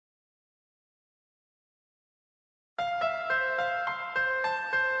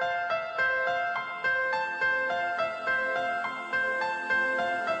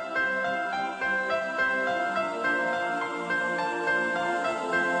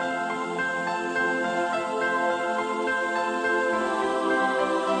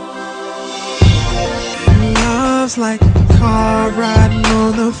Feels like a car riding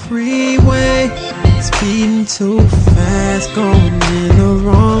on the freeway, speeding too fast, going in the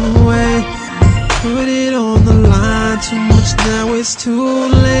wrong way. Put it on the line, too much now, it's too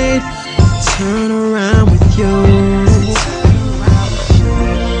late. Turn around with you.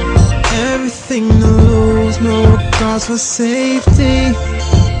 Everything to lose, no regards for safety.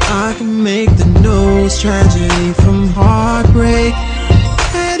 I can make the news, tragedy from heartbreak.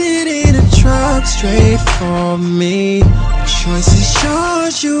 Headed in a truck straight for me. The choice is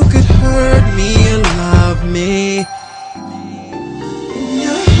yours, you could hurt me or love me. In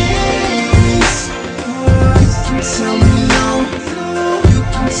your hands, you can tell me no, you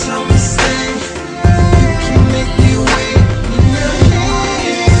can tell me stay, you can make me wait. In your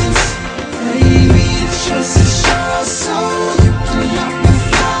hands, baby, the choice is yours, so you can let me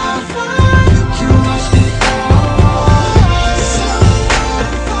fly, you can watch me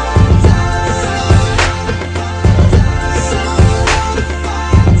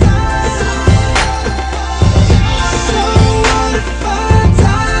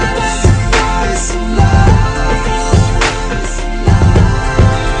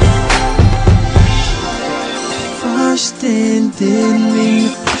didn't mean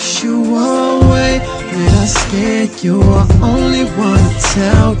to push you away. Did I scare you? I only wanna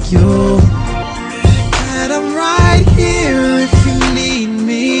tell you that I'm right here if you need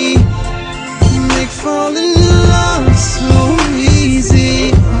me. You make falling in love so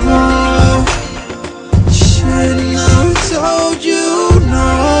easy. Oh, shouldn't have told you no,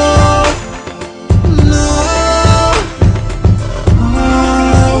 no.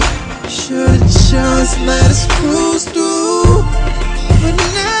 Oh, should've just let us cruise through. But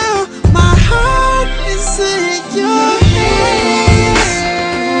now my heart is in your hands.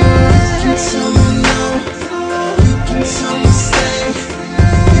 You can tell me no, you can tell me stay,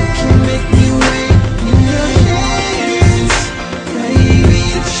 you can make me wait. In your hands, baby,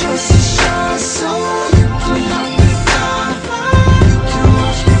 the choice is yours, so you can let me fly, you can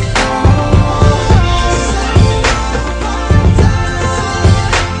watch me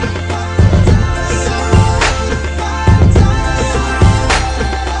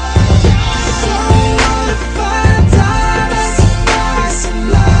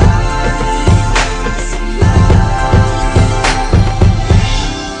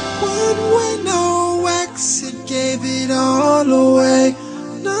away.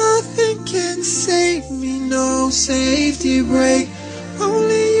 Nothing can save me, no safety brake.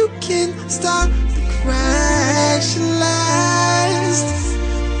 Only you can stop the crash.